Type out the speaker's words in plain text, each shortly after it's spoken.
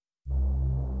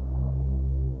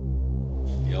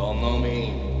all know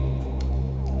me.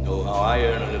 Know how I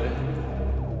earn a living.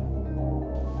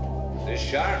 This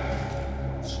shark,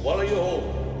 swallow you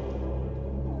whole.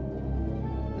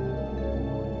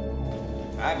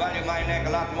 I value my neck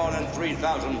a lot more than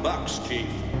 $3,000, Chief.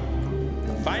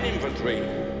 Find him for 3,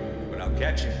 but I'll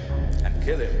catch him and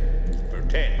kill him for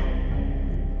 10.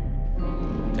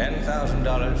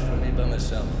 $10,000 for me by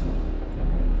myself.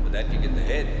 For that you get the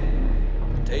head,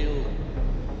 the tail,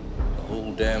 the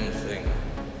whole damn thing.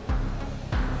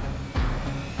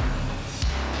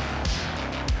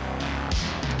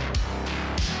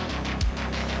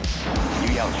 You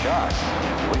yelled shark.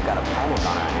 We've got a panic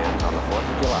on our hands on the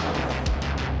 4th of July.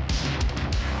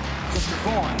 Mr.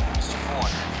 Vaughn,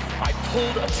 I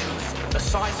pulled a tooth the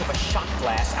size of a shot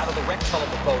glass out of the wrecked hull of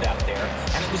the boat out there,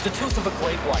 and it was the tooth of a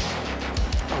great white.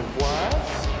 A what?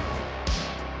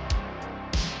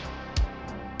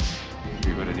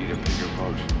 You're gonna need a bigger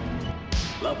boat.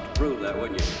 Love to prove that,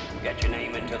 wouldn't you? Get your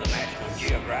name into the National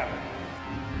Geographic.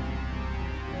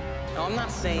 Now, I'm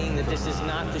not saying that this is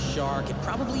not the shark. It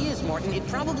probably is, Martin. It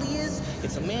probably is.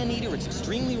 It's a man-eater. It's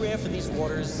extremely rare for these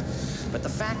waters. But the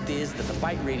fact is that the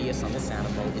bite radius on this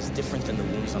animal is different than the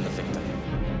wounds on the victim.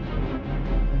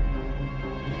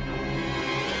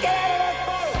 Get out of that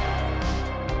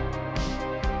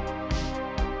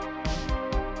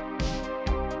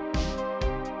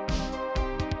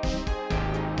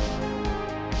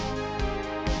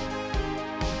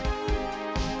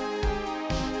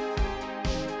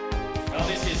Well,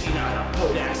 this is not a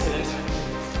boat accident.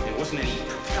 There wasn't any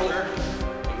propeller.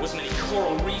 There wasn't any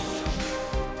coral reef.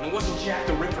 And it wasn't Jack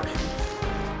the Ripper.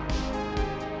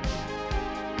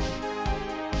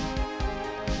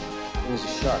 It was a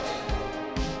shark.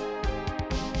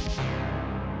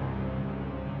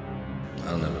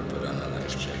 I'll never put on a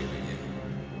nice jacket again.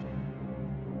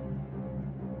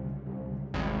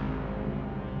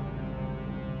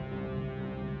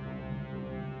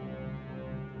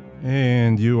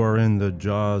 And you are in the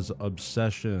Jaws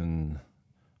Obsession.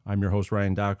 I'm your host,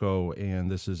 Ryan Dacco, and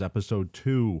this is episode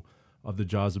 2 of the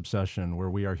Jaws Obsession, where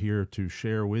we are here to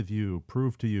share with you,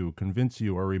 prove to you, convince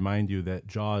you, or remind you that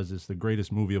Jaws is the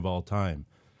greatest movie of all time.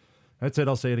 That's it.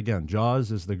 I'll say it again.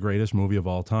 Jaws is the greatest movie of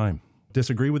all time.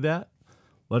 Disagree with that?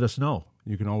 Let us know.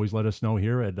 You can always let us know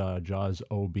here at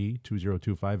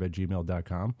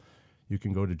jawsob2025@gmail.com. You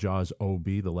can go to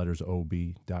jawsob, the letters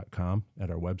ob.com, at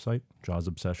our website,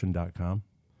 jawsobsession.com.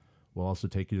 We'll also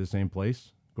take you to the same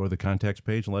place. Go to the contacts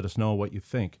page and let us know what you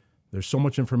think. There's so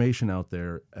much information out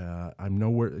there. I'm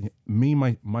nowhere,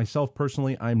 myself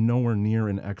personally, I'm nowhere near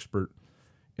an expert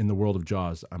in the world of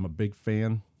Jaws. I'm a big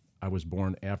fan. I was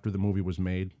born after the movie was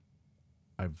made.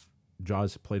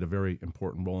 Jaws played a very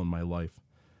important role in my life.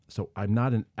 So I'm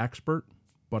not an expert,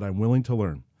 but I'm willing to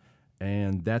learn.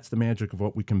 And that's the magic of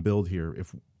what we can build here.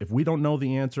 If we don't know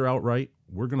the answer outright,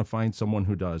 we're going to find someone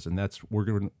who does. And we're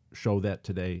going to show that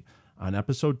today on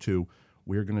episode 2.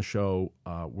 We're going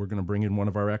to bring in one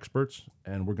of our experts,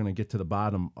 and we're going to get to the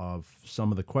bottom of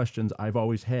some of the questions I've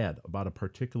always had about a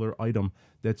particular item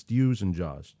that's used in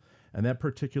Jaws. And that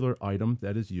particular item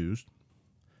that is used,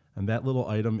 and that little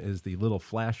item is the little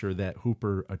flasher that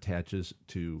Hooper attaches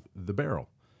to the barrel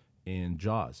in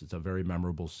Jaws. It's a very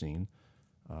memorable scene.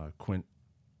 Quint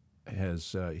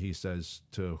he says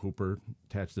to Hooper,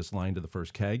 attach this line to the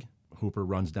first keg. Hooper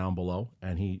runs down below,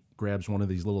 and he grabs one of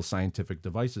these little scientific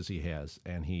devices he has,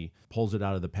 and he pulls it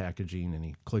out of the packaging, and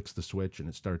he clicks the switch, and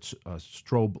it starts a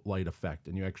strobe light effect,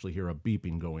 and you actually hear a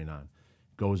beeping going on.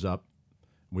 Goes up.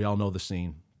 We all know the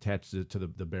scene. Attaches it to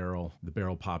the barrel. The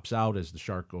barrel pops out as the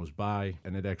shark goes by,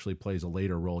 and it actually plays a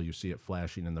later role. You see it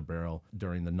flashing in the barrel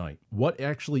during the night. What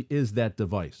actually is that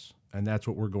device? And that's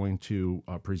what we're going to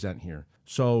present here.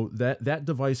 So that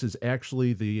device is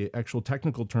actually, the actual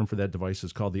technical term for that device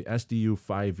is called the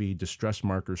SDU-5E Distress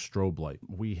Marker Strobe Light.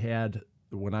 We had,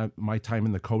 my time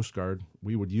in the Coast Guard,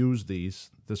 we would use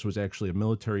these. This was actually a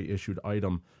military-issued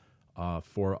item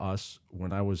for us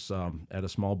when I was at a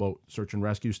small boat search and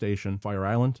rescue station, Fire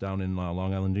Island, down in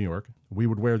Long Island, New York. We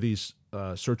would wear these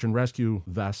search and rescue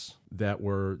vests that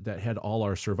had all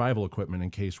our survival equipment in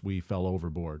case we fell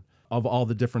overboard. Of all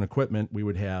the different equipment, we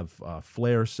would have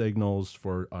flare signals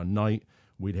for night.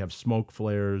 We'd have smoke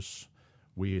flares.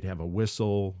 We'd have a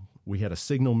whistle. We had a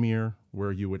signal mirror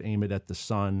where you would aim it at the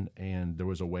sun, and there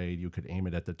was a way you could aim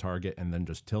it at the target and then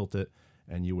just tilt it,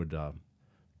 and you would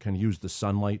can use the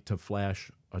sunlight to flash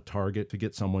a target to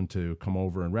get someone to come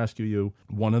over and rescue you.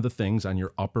 One of the things on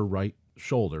your upper right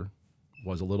shoulder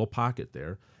was a little pocket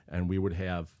there, and we would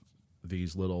have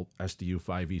these little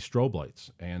SDU-5E strobe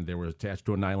lights, and they were attached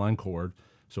to a nylon cord,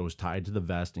 so it was tied to the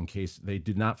vest in case they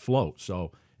did not float.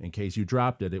 So In case you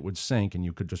dropped it, it would sink, and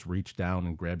you could just reach down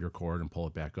and grab your cord and pull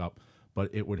it back up. But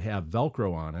it would have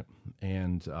Velcro on it,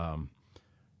 and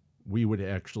we would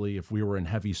actually, if we were in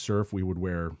heavy surf, we would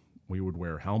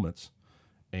wear helmets,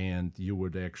 and you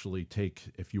would actually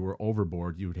take, if you were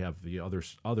overboard, you would have the other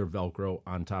Velcro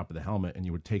on top of the helmet, and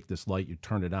you would take this light, you'd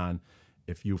turn it on.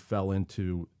 If you fell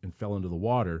into the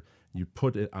water, you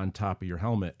put it on top of your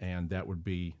helmet, and that would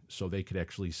be so they could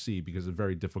actually see, because it's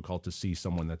very difficult to see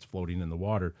someone that's floating in the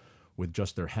water with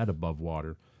just their head above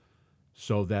water.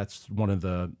 So that's one of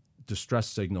the distress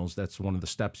signals. That's one of the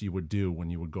steps you would do when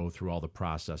you would go through all the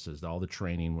processes, all the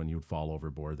training when you would fall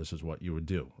overboard. This is what you would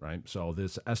do, right? So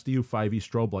this SDU-5E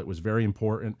strobe light was very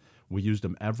important. We used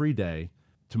them every day.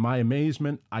 To my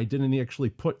amazement, I didn't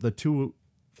actually put the two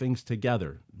things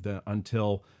together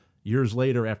until years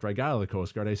later, after I got out of the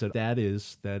Coast Guard. I said,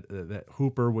 that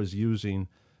Hooper was using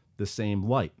the same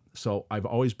light. So I've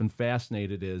always been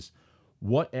fascinated is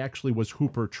what actually was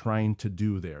Hooper trying to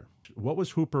do there? What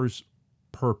was Hooper's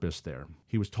purpose there?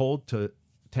 He was told to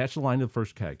attach the line to the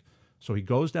first keg. So he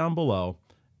goes down below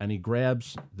and he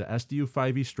grabs the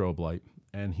SDU-5E strobe light,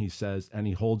 and he says, and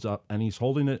he holds up, and he's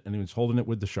holding it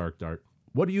with the shark dart.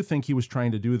 What do you think he was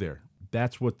trying to do there?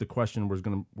 That's what the question we're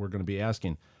going to be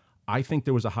asking. I think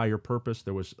there was a higher purpose.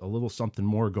 There was a little something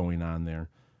more going on there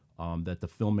that the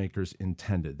filmmakers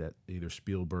intended, that either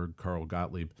Spielberg, Carl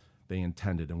Gottlieb, they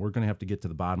intended. And we're going to have to get to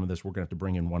the bottom of this. We're going to have to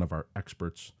bring in one of our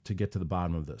experts to get to the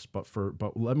bottom of this. But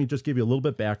let me just give you a little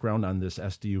bit background on this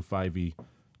SDU-5E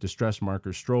distress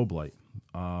marker strobe light.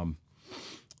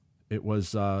 It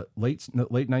was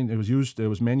It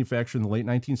was manufactured in the late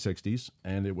 1960s,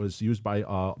 and it was used by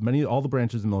all the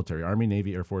branches of the military: Army,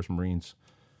 Navy, Air Force, Marines,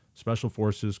 Special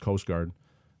Forces, Coast Guard.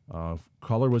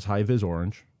 Color was high-vis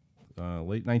orange.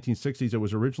 Late 1960s, it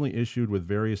was originally issued with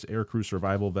various aircrew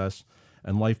survival vests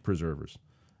and life preservers.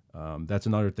 That's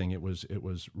another thing. It was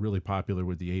really popular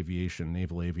with the aviation,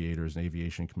 naval aviators, and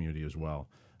aviation community as well.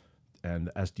 And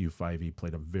the SDU-5E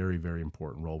played a very, very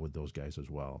important role with those guys as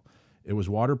well. It was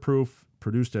waterproof,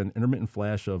 produced an intermittent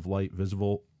flash of light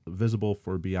visible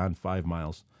for beyond 5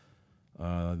 miles.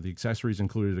 The accessories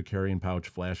included a carrying pouch,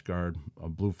 flash guard, a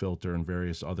blue filter, and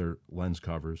various other lens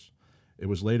covers. It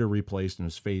was later replaced and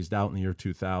was phased out in the year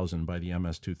 2000 by the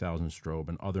MS-2000 strobe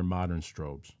and other modern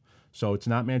strobes. So it's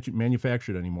not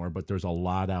manufactured anymore, but there's a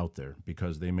lot out there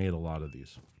because they made a lot of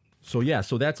these. So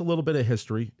that's a little bit of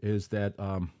history. Is that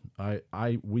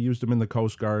we used them in the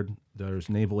Coast Guard. There's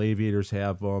naval aviators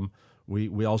have them.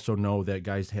 We also know that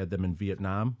guys had them in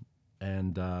Vietnam,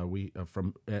 and we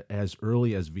from as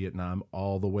early as Vietnam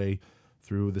all the way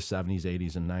through the 70s,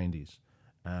 80s, and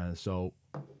 90s. So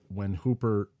when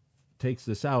Hooper takes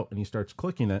this out and he starts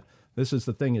clicking it, this is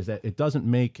the thing, is that it doesn't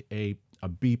make a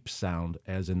beep sound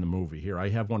as in the movie. Here, I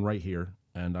have one right here,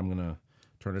 and I'm going to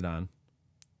turn it on.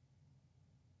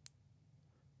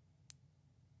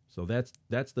 So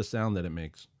that's the sound that it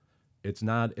makes.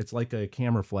 It's like a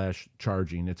camera flash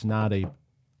charging. It's not a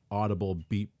audible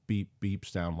beep, beep, beep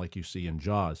sound like you see in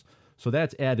Jaws. So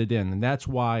that's added in, and that's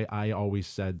why I always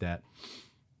said that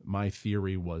my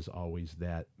theory was always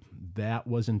that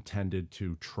was intended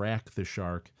to track the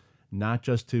shark, not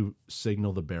just to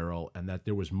signal the barrel, and that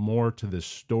there was more to this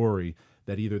story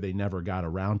that either they never got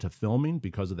around to filming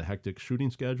because of the hectic shooting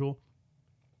schedule,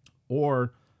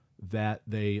 or that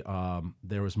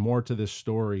there was more to this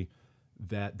story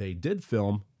that they did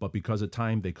film, but because of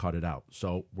time, they cut it out.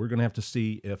 So we're going to have to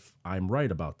see if I'm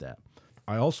right about that.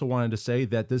 I also wanted to say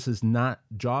that this is not,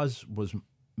 Jaws was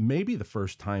maybe the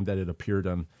first time that it appeared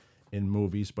in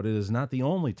movies, but it is not the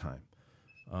only time.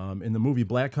 In the movie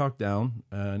Black Hawk Down,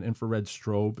 an infrared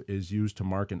strobe is used to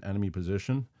mark an enemy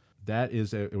position.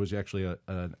 It was actually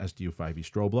an SDU-5E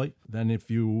strobe light. Then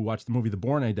if you watch the movie The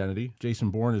Bourne Identity,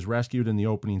 Jason Bourne is rescued in the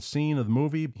opening scene of the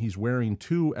movie. He's wearing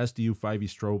two SDU-5E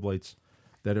strobe lights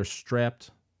that are strapped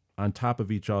on top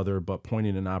of each other but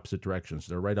pointing in opposite directions.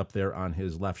 They're right up there on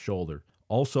his left shoulder.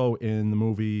 Also in the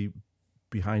movie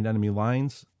Behind Enemy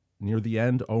Lines, near the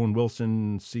end, Owen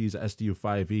Wilson sees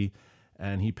SDU-5E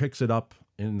and he picks it up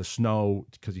in the snow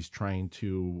because he's trying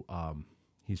to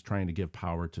give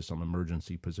power to some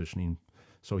emergency positioning.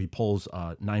 So he pulls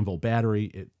a 9-volt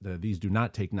battery. These do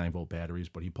not take 9-volt batteries,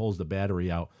 but he pulls the battery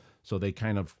out. So they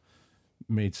kind of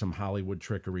made some Hollywood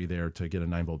trickery there to get a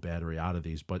 9-volt battery out of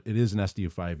these. But it is an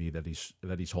SDU-5E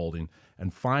that he's holding.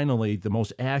 And finally, the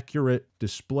most accurate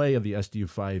display of the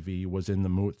SDU-5E was in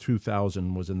the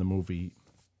 2000 was in the movie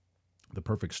The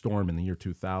Perfect Storm in the year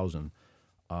 2000.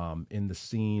 In the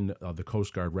scene of the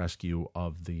Coast Guard rescue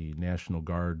of the National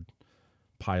Guard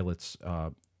pilots,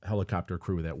 helicopter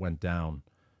crew that went down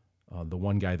The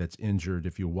one guy that's injured,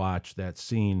 if you watch that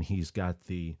scene, he's got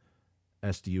the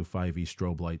SDU 5E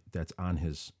strobe light that's on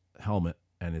his helmet,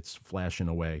 and it's flashing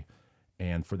away.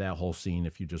 And for that whole scene,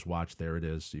 if you just watch, there it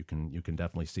is. You can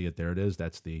definitely see it. There it is.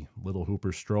 That's the little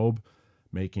Hooper strobe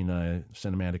making a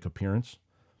cinematic appearance.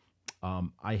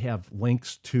 I have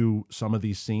links to some of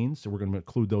these scenes, so we're going to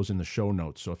include those in the show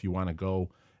notes. So if you want to go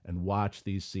and watch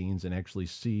these scenes and actually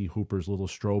see Hooper's little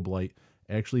strobe light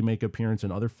actually make appearance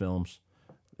in other films,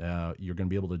 you're going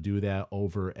to be able to do that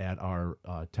over at our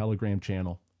Telegram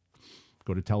channel.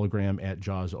 Go to Telegram at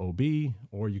JawsOB,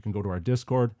 or you can go to our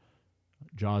Discord,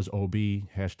 JawsOB,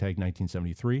 hashtag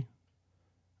 1973.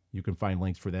 You can find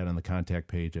links for that on the contact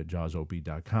page at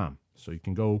jawsob.com. So you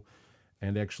can go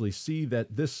and actually see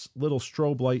that this little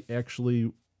strobe light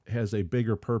actually has a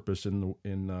bigger purpose in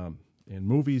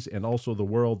movies and also the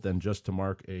world than just to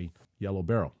mark a yellow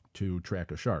barrel to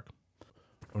track a shark.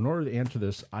 In order to answer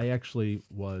this, I actually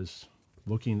was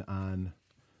looking on,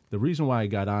 the reason why I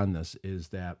got on this is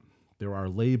that there are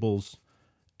labels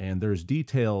and there's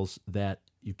details that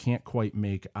you can't quite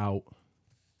make out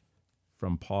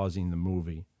from pausing the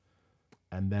movie.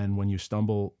 And then when you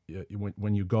stumble,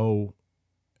 when you go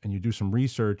and you do some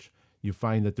research, you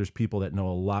find that there's people that know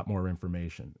a lot more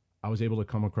information. I was able to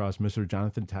come across Mr.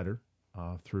 Jonathan Tedder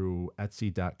through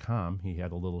Etsy.com. He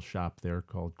had a little shop there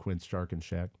called Quint's Shark and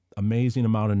Shack. Amazing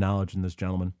amount of knowledge in this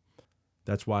gentleman.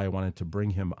 That's why I wanted to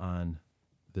bring him on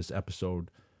this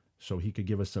episode so he could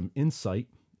give us some insight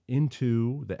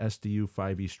into the SDU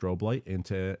 5E strobe light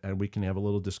and we can have a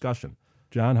little discussion.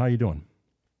 John, how you doing?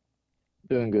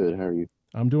 Doing good. How are you?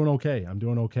 I'm doing okay.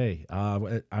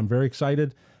 I'm very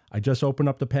excited. I just opened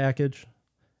up the package,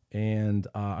 and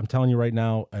I'm telling you right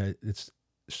now, it's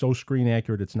so screen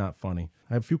accurate, it's not funny.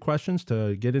 I have a few questions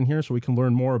to get in here so we can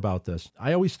learn more about this.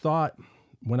 I always thought,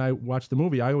 when I watched the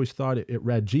movie, it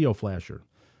read Geoflasher,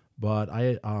 but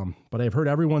I've heard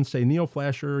everyone say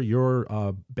Neoflasher.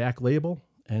 Your back label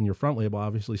and your front label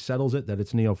obviously settles it that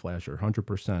it's Neoflasher,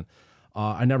 100%.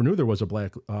 I never knew there was a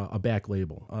back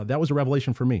label. That was a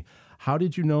revelation for me. How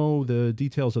did you know the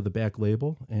details of the back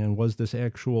label? And was this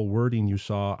actual wording you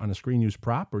saw on a screen use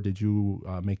prop, or did you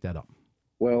make that up?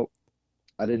 Well,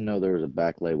 I didn't know there was a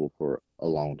back label for a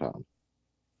long time.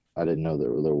 I didn't know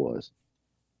there was.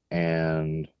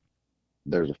 And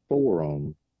there's a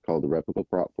forum called the Replica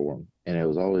Prop Forum, and it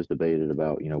was always debated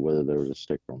about, whether there was a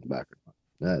sticker on the back or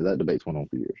not. That debate's went on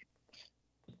for years.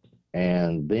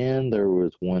 And then there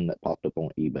was one that popped up on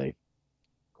eBay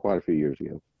quite a few years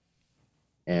ago.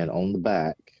 And on the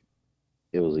back,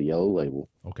 it was a yellow label.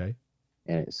 Okay.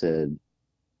 And it said,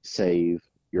 "Save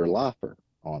your lifer"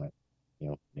 on it.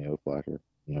 Neoflasher,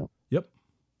 Yep.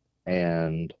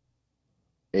 And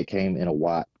it came in a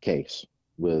white case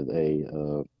with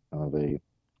a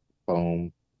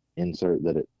foam insert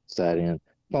that it sat in.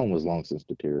 Foam was long since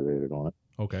deteriorated on it.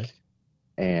 Okay.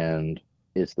 And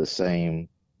it's the same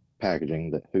packaging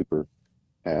that Hooper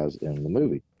has in the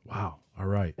movie. Wow. All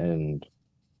right. And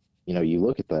you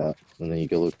look at that, and then you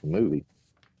go look at the movie,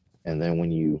 and then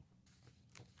when you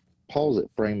pause it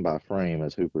frame by frame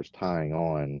as Hooper's tying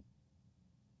on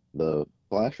the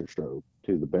flasher strobe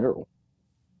to the barrel,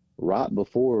 right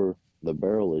before the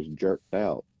barrel is jerked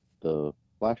out, the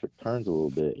flasher turns a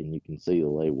little bit, and you can see the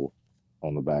label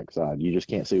on the back side. You just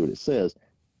can't see what it says,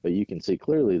 but you can see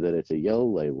clearly that it's a yellow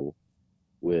label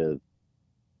with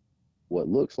what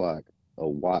looks like a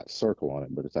white circle on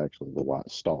it, but it's actually the white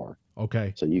star.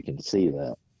 Okay. So you can see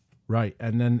that. Right.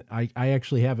 And then I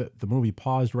actually have the movie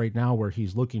paused right now where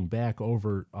he's looking back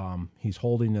over, he's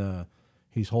holding the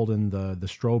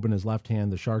strobe in his left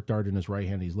hand, the shark dart in his right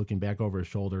hand. He's looking back over his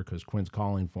shoulder because Quint's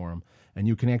calling for him. And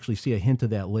you can actually see a hint of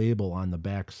that label on the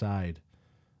back side,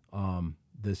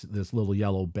 this little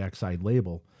yellow backside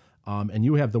label. And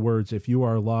you have the words, "If you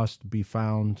are lost, be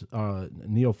found,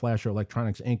 Neoflasher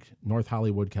Electronics, Inc., North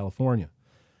Hollywood, California."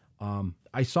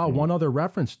 I saw one other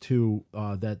reference to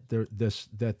that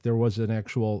there was an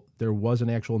actual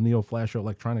Neoflasher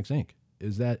Electronics, Inc.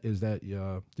 Is that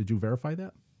did you verify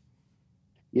that?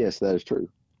 Yes, that is true.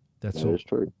 That is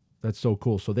true. That's so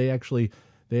cool. So they actually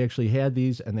had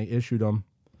these, and they issued them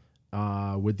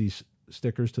with these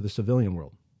stickers to the civilian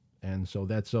world. And so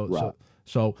that's Right.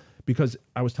 so because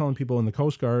I was telling people in the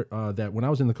Coast Guard that when I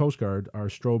was in the Coast Guard, our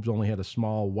strobes only had a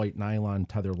small white nylon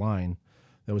tether line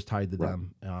that was tied to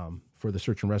them for the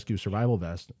search and rescue survival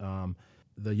vest.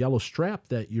 The yellow strap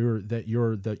that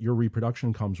your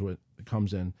reproduction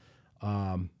comes in,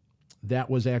 that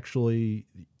was actually,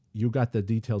 you got the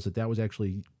details that was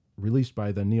actually released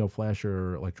by the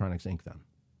Neoflasher Electronics Inc. Then.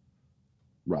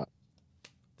 Right.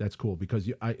 That's cool because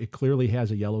it clearly has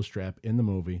a yellow strap in the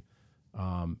movie.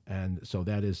 And so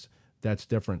that is That's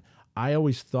different. I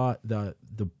always thought the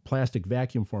plastic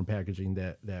vacuum form packaging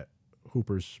that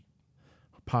Hooper's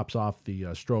pops off the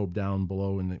strobe down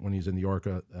below when he's in the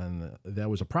Orca, and that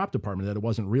was a prop department, that it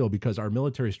wasn't real, because our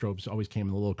military strobes always came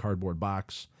in a little cardboard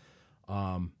box,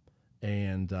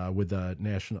 and with the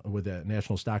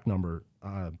national stock number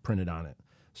printed on it.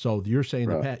 So you're saying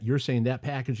Right. you're saying that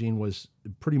packaging was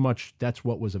pretty much, that's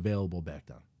what was available back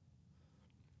then.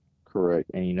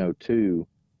 Correct. And too,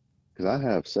 because I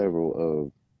have several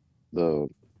of the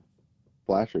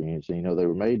flasher units, and they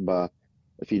were made by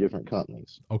a few different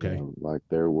companies. Okay. Like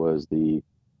there was the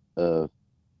uh,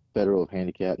 Federal of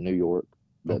Handicap New York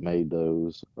Oh, that made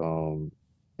those, and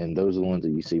those are the ones that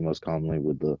you see most commonly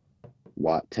with the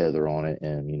white tether on it,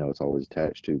 and it's always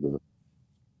attached to the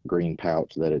green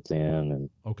pouch that it's in,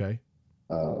 okay.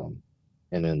 um,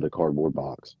 and then the cardboard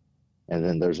box. And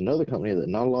then there's another company that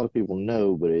not a lot of people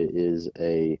know, but it is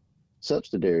a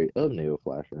subsidiary of Neo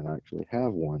Flasher, and I actually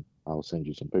have one. I'll send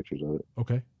you some pictures of it.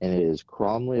 Okay. And it is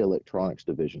Cromley Electronics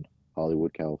Division,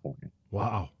 Hollywood, California.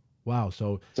 Wow. Wow.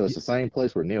 So It's the same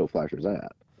place where Neo Flasher's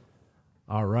at.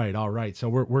 all right, all right. So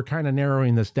we're kind of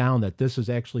narrowing this down, that this is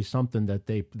actually something that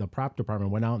the prop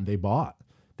department went out and they bought.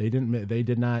 They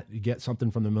did not get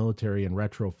something from the military and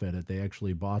retrofit it. They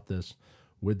actually bought this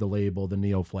with the label, the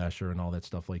Neo Flasher, and all that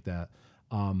stuff like that.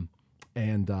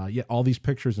 Yeah, all these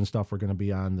pictures and stuff are going to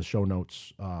be on the show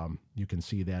notes. You can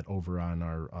see that over on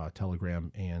our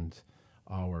Telegram and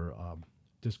our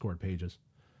Discord pages.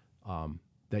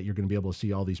 That you're going to be able to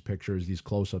see all these pictures, these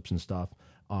close-ups and stuff.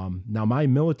 Now, my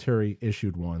military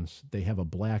issued ones, they have a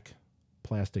black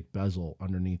plastic bezel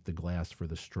underneath the glass for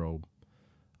the strobe.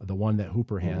 The one that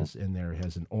Hooper has in there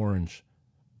has an orange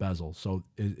bezel. So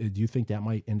do you think that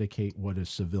might indicate what is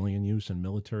civilian use and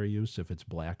military use, if it's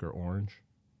black or orange?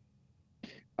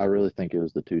 I really think it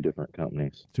was the two different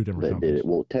companies Two different that companies. did it.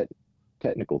 Well,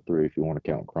 technical three if you want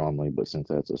to count Cromley, but since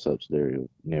that's a subsidiary of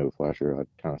Neo Flasher, I'd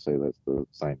kind of say that's the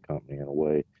same company in a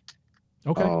way.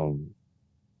 Okay.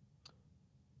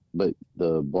 But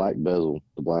the black bezel,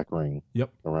 the black ring Yep.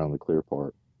 around the clear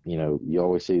part, you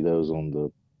always see those on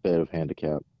the Fed of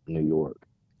Handicap New York.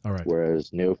 All right.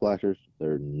 Whereas Neo Flashers,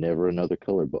 they're never another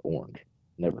color but orange.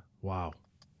 Never. Wow.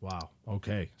 Wow.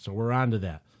 Okay. So we're on to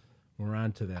that. We're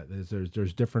on to that.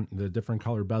 There's different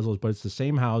color bezels, but it's the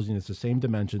same housing. It's the same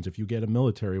dimensions. If you get a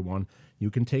military one,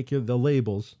 you can take the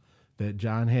labels that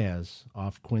John has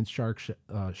off Quint's Shark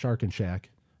and Shack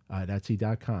at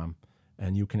Etsy.com,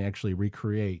 and you can actually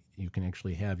recreate. You can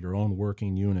actually have your own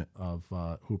working unit of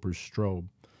Hooper's strobe.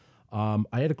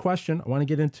 I had a question. I want to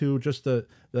get into just the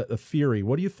theory.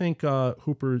 What do you think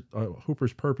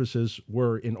Hooper's purposes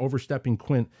were in overstepping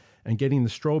Quint and getting the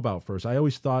strobe out first? I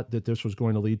always thought that this was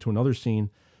going to lead to another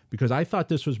scene, because I thought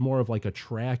this was more of like a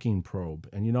tracking probe.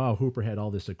 And you know how Hooper had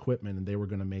all this equipment, and they were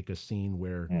going to make a scene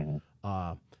where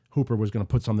Hooper was going to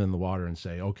put something in the water and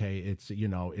say, okay,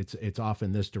 it's off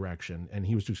in this direction. And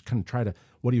he was just kind of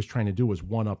what he was trying to do was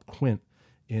one up Quint,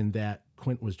 in that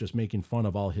Quint was just making fun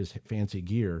of all his fancy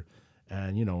gear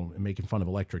and, making fun of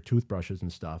electric toothbrushes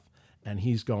and stuff. And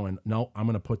he's going, no, I'm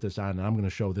going to put this on, and I'm going to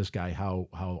show this guy how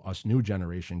us new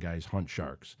generation guys hunt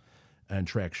sharks and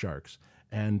track sharks.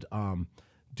 And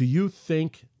do you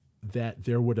think that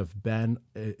there would have been,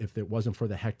 if it wasn't for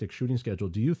the hectic shooting schedule,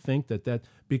 do you think that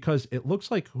because it looks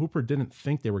like Hooper didn't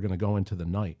think they were going to go into the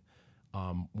night,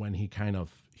 when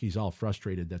he's all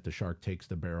frustrated that the shark takes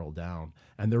the barrel down.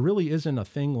 And there really isn't a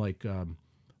thing like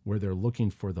where they're looking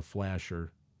for the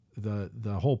flasher.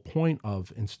 The whole point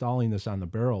of installing this on the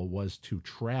barrel was to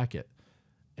track it.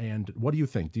 And what do you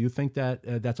think? Do you think that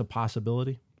that's a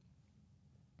possibility?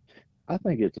 I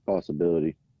think it's a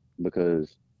possibility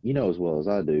because as well as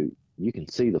I do, you can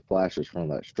see the flashes from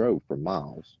that strobe for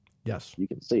miles. Yes. You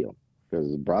can see them because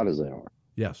as bright as they are.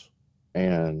 Yes.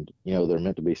 And they're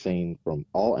meant to be seen from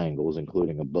all angles,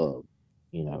 including above.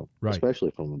 Right.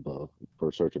 Especially from above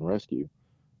for search and rescue.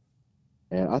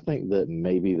 And I think that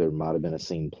maybe there might have been a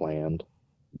scene planned.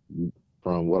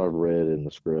 From what I've read in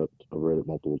the script, I've read it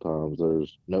multiple times.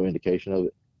 There's no indication of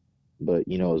it, but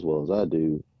as well as I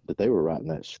do, that they were writing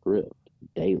that script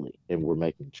daily and were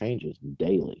making changes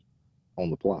daily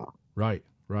on the fly. Right.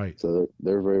 Right. So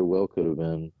there very well could have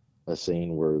been a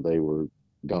scene where they were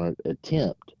going to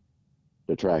attempt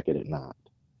to track it at night.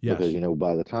 Yes. Because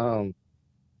by the time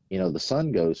the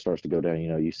sun starts to go down,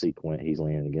 you see Quint, he's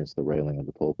leaning against the railing of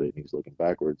the pulpit and he's looking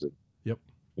backwards, and Yep.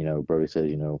 Brody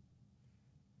says,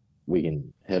 we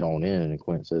can head on in, and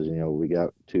Quint says, we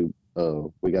got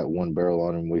one barrel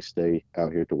on him, we stay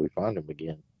out here till we find him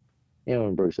again.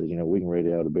 And Brody says, we can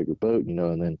raid out a bigger boat,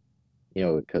 and then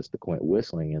it cuts to Quint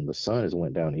whistling, and the sun has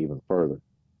went down even further.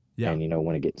 Yeah. And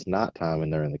when it gets nighttime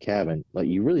and they're in the cabin, like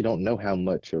you really don't know how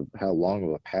long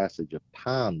of a passage of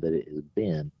time that it has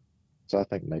been. So I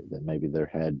think maybe there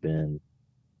had been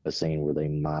a scene where they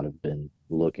might have been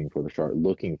looking for the shark,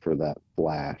 looking for that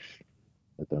flash,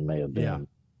 that there may have Yeah. been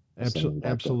a scene back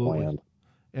there Absolutely. planned.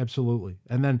 Absolutely.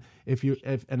 And then if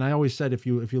and I always said if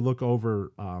you look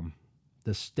over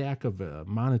the stack of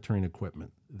monitoring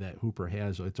equipment that Hooper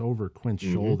has, it's over Quint's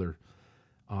Hmm. shoulder.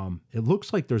 It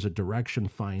looks like there's a direction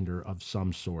finder of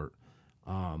some sort.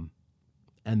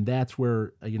 And that's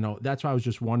where that's why I was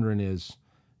just wondering is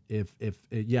if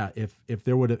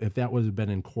there would if that would have been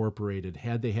incorporated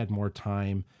had they had more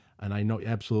time. And I know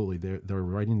absolutely they're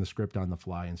writing the script on the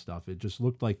fly and stuff. It just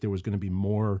looked like there was going to be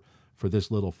more for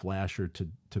this little flasher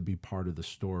to be part of the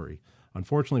story.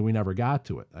 Unfortunately, we never got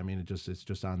to it. I mean, it's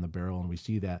just on the barrel, and we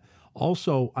see that.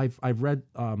 Also, I've read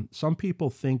some people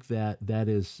think that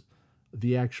is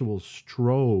the actual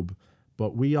strobe,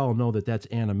 but we all know that that's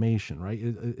animation, right?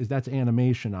 That's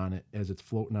animation on it as it's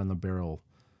floating on the barrel.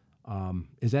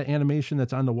 Is that animation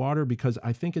that's on the water? Because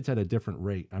I think it's at a different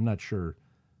rate. I'm not sure.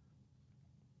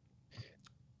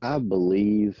 I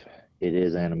believe it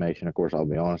is animation. Of course, I'll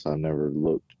be honest, I've never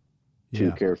looked too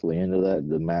Yeah, carefully into that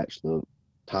to match the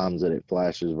times that it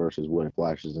flashes versus what it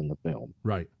flashes in the film.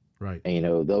 right, right. And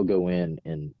they'll go in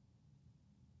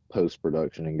post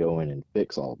production and go in and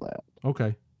fix all that.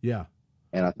 Okay, yeah,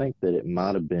 And I think that it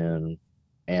might have been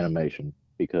animation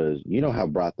because you know how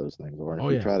bright those things are. And oh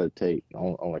if you yeah, try to take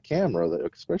on a camera,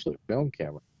 especially a film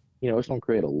camera, it's going to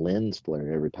create a lens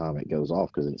flare every time it goes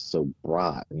off because it's so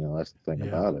bright. That's the thing yeah,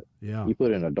 about it. yeah. You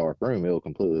put it in a dark room, it'll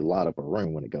completely light up a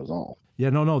room when it goes off. Yeah,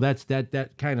 no, that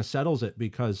kind of settles it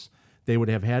because they would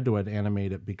have had to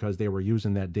animate it because they were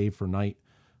using that day for night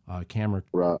camera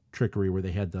Right, trickery where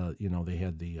they had the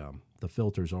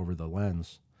filters over the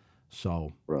lens.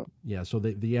 So right. yeah, so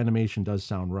the animation does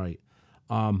sound right.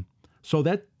 So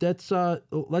that's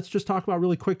let's just talk about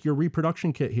really quick your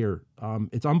reproduction kit here.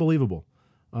 It's unbelievable.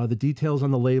 The details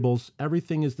on the labels,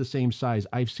 everything is the same size.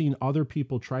 I've seen other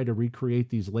people try to recreate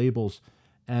these labels,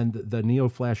 and the Neo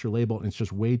Flasher label, and it's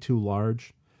just way too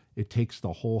large. It takes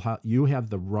the whole house. You have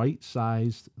the right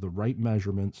size, the right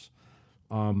measurements,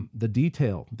 the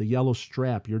detail, the yellow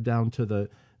strap. You're down to the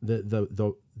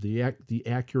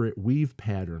accurate weave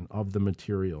pattern of the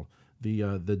material,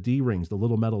 the D rings, the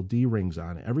little metal D rings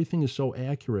on it. Everything is so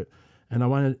accurate. And I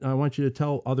want you to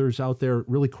tell others out there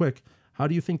really quick. How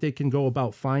do you think they can go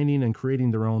about finding and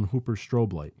creating their own Hooper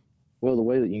strobe light? Well, the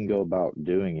way that you can go about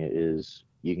doing it is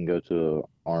you can go to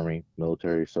a Army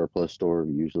military surplus store.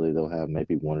 Usually they'll have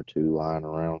maybe one or two lying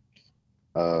around.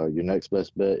 Your next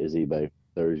best bet is eBay.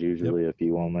 There's Yep. usually a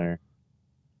few on there.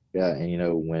 Yeah,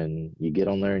 and when you get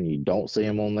on there and you don't see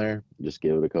them on there, just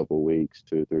give it a couple of weeks,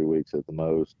 2 or 3 weeks at the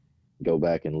most. Go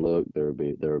back and look.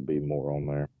 There'll be more on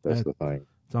there. That's That, the thing.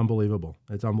 it's unbelievable.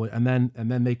 It's unbelievable.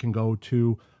 And then they can go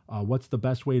to what's the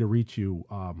best way to reach you?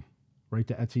 Right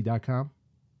to Etsy.com?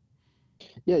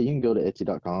 Yeah, you can go to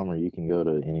Etsy.com or you can go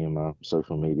to any of my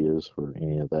social medias for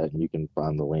any of that, and you can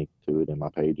find the link to it in my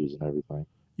pages and everything.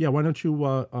 Yeah, why don't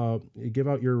you give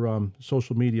out your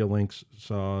social media links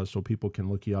so people can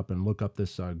look you up and look up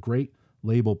this great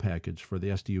label package for the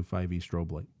SDU5E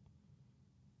strobe light.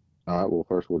 All right. Well,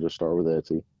 first we'll just start with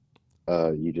Etsy.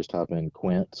 You just type in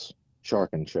Quint's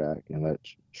Sharkin' Shack, and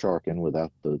that's Sharkin'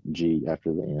 without the G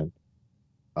after the N.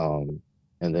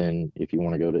 And then if you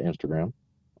want to go to Instagram,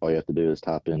 all you have to do is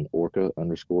type in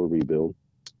Orca_rebuild,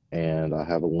 and I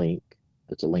have a link.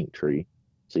 It's a link tree,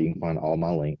 so you can find all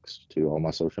my links to all my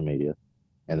social media,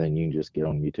 and then you can just get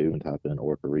on YouTube and type in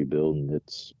Orca Rebuild, and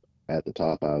it's at the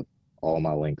top. I've all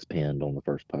my links pinned on the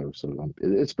first post, so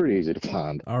it's pretty easy to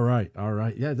find. All right, all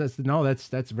right. Yeah,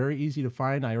 that's very easy to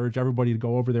find. I urge everybody to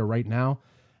go over there right now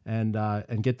and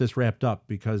get this wrapped up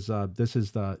because this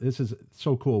is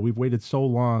so cool. We've waited so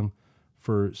long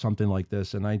for something like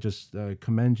this, and I just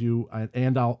commend you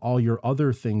and all your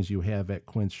other things you have at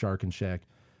Quint's Shark and Shack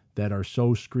that are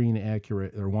so screen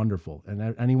accurate. They're wonderful.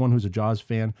 And anyone who's a Jaws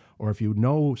fan, or if you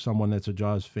know someone that's a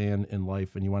Jaws fan in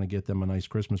life and you want to get them a nice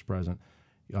Christmas present,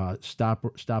 stop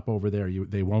over there.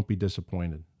 They won't be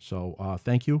disappointed. So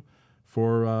thank you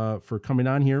for coming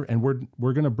on here, and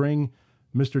we're gonna bring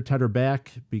Mr. Tedder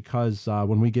back because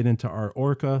when we get into our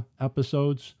Orca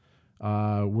episodes,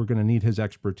 we're gonna need his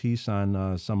expertise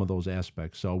on some of those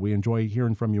aspects. So we enjoy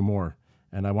hearing from you more,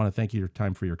 and I want to thank you for your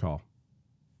time for your call.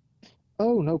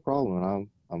 Oh, no problem.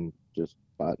 I'm just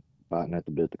biting at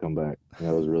the bit to come back.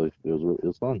 It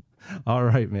was fun. All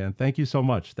right, man. Thank you so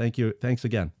much. Thank you. Thanks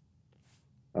again.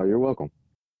 Oh, you're welcome.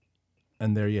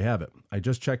 And there you have it. I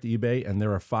just checked eBay, and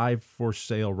there are 5 for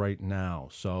sale right now.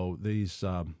 So these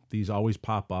always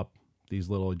pop up. These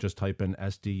little, just type in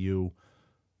SDU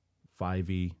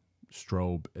 5E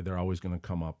strobe. They're always going to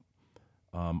come up.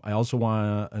 I also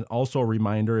a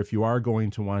reminder, if you are going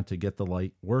to want to get the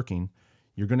light working,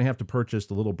 you're going to have to purchase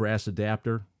the little brass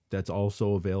adapter that's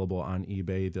also available on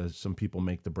eBay. Some people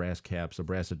make the brass caps, the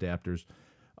brass adapters,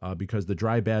 because the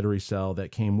dry battery cell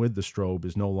that came with the strobe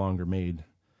is no longer made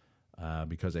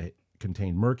because it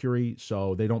contained mercury,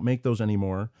 so they don't make those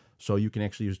anymore. So you can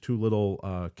actually use 2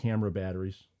 little camera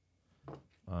batteries,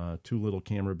 2 little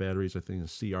camera batteries. I think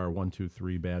it's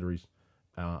CR123 batteries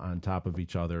on top of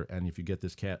each other. And if you get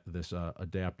this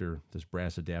adapter, this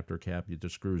brass adapter cap, it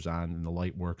just screws on, and the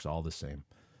light works all the same.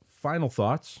 Final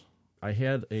thoughts. I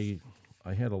had a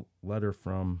letter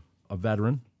from a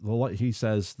veteran. He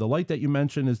says, the light that you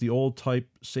mentioned is the old type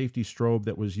safety strobe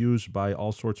that was used by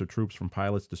all sorts of troops, from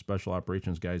pilots to special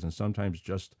operations guys, and sometimes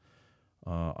just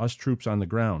us troops on the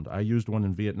ground. I used one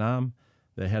in Vietnam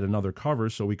that had another cover,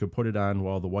 so we could put it on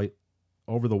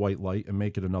over the white light and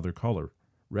make it another color,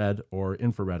 red or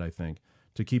infrared, I think,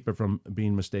 to keep it from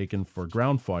being mistaken for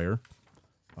ground fire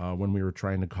when we were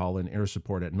trying to call in air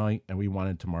support at night and we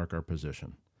wanted to mark our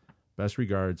position. Best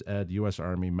regards, Ed, U.S.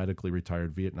 Army, medically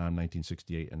retired, Vietnam,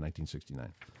 1968 and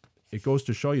 1969. It goes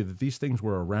to show you that these things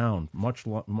were around much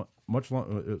long.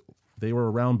 They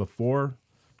were around before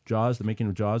Jaws, the making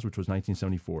of Jaws, which was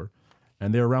 1974,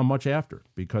 and they're around much after,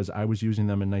 because I was using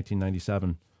them in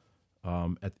 1997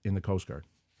 in the Coast Guard,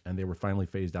 and they were finally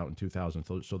phased out in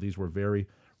 2000. So these were very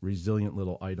resilient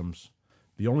little items.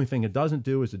 The only thing it doesn't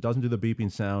do is it doesn't do the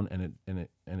beeping sound, and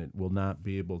it will not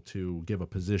be able to give a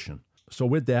position. So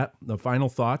with that, the final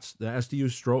thoughts: the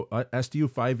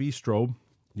SDU-5E strobe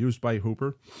used by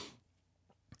Hooper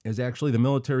is actually the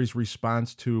military's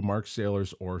response to marked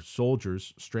sailors or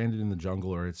soldiers stranded in the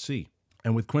jungle or at sea.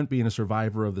 And with Quint being a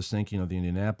survivor of the sinking of the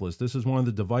Indianapolis, this is one of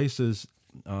the devices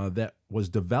that was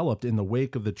developed in the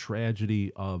wake of the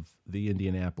tragedy of the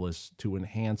Indianapolis to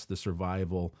enhance the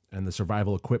survival and the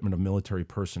survival equipment of military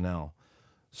personnel.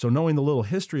 So knowing the little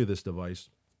history of this device,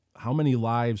 how many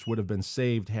lives would have been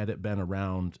saved had it been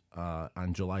around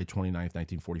on July 29th,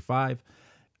 1945?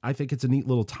 I think it's a neat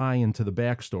little tie-in to the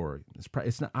backstory.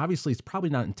 It's not, obviously, it's probably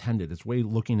not intended. It's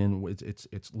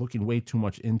looking way too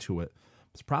much into it.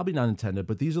 It's probably not intended,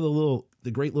 but these are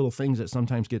the great little things that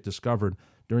sometimes get discovered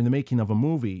during the making of a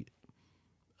movie.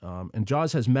 And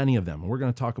Jaws has many of them. And we're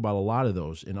going to talk about a lot of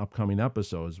those in upcoming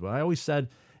episodes. But I always said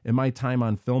in my time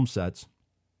on film sets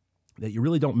that you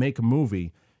really don't make a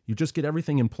movie. You just get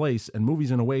everything in place, and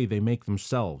movies, in a way, they make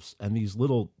themselves. And these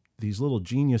little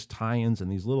genius tie-ins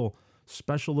and these little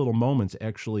special little moments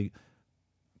actually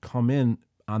come in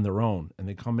on their own, and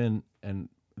they come in, and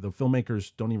the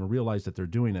filmmakers don't even realize that they're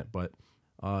doing it. But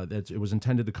it was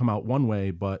intended to come out one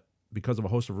way, but because of a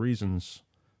host of reasons,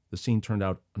 the scene turned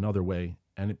out another way,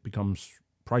 and it becomes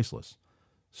priceless.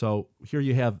 So here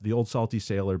you have the old salty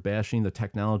sailor bashing the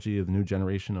technology of the new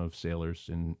generation of sailors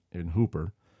in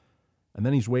Hooper. And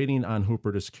then he's waiting on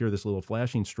Hooper to secure this little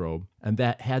flashing strobe. And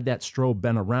had that strobe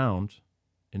been around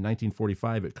in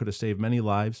 1945, it could have saved many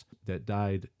lives that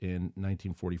died in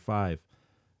 1945.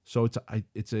 So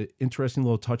it's an interesting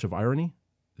little touch of irony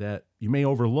that you may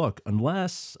overlook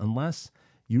unless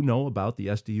you know about the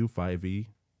SDU-5E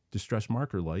distress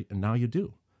marker light, and now you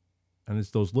do. And it's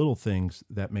those little things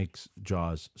that makes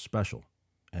Jaws special.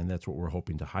 And that's what we're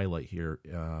hoping to highlight here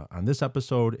on this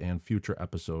episode and future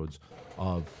episodes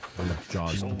of the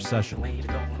Jaws Obsession.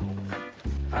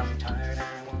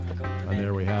 And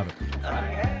there we have it.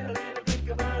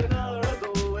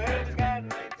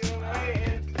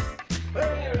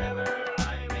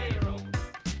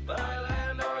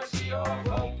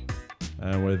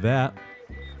 And with that,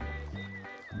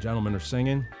 gentlemen are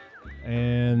singing.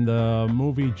 And the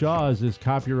movie Jaws is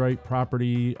copyright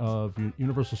property of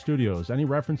Universal Studios. Any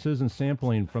references and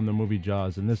sampling from the movie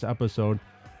Jaws in this episode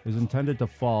is intended to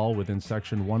fall within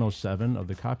Section 107 of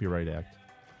the Copyright Act.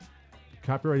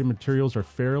 Copyrighted materials are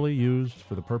fairly used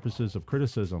for the purposes of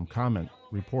criticism, comment,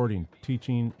 reporting,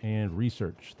 teaching, and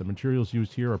research. The materials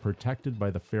used here are protected by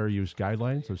the Fair Use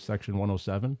Guidelines of Section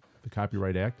 107 of the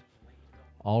Copyright Act.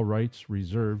 All rights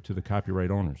reserved to the copyright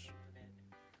owners.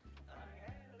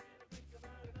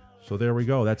 So there we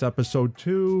go. That's episode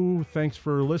 2. Thanks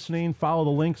for listening. Follow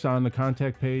the links on the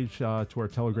contact page to our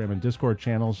Telegram and Discord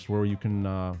channels where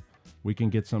we can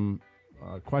get some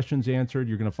questions answered.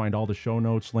 You're going to find all the show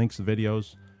notes, links,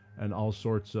 videos, and all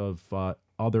sorts of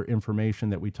other information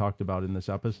that we talked about in this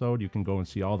episode. You can go and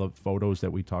see all the photos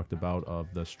that we talked about of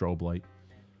the strobe light.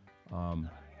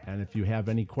 And if you have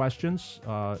any questions,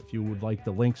 if you would like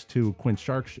the links to Quint's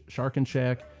Shark and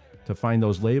Shack to find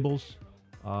those labels,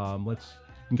 you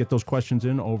can get those questions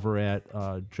in over at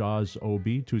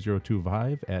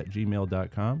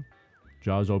jawsob2025@gmail.com,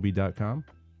 jawsob.com.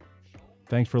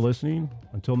 Thanks for listening.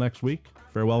 Until next week,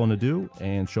 farewell and adieu,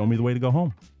 and show me the way to go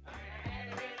home.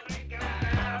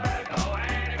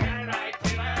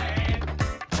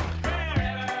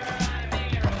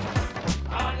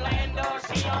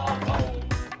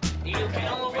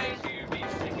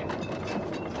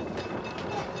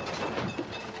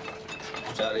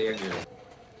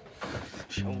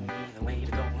 Show me the way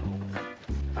to go home.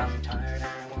 I'm tired,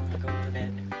 I wanna go to bed.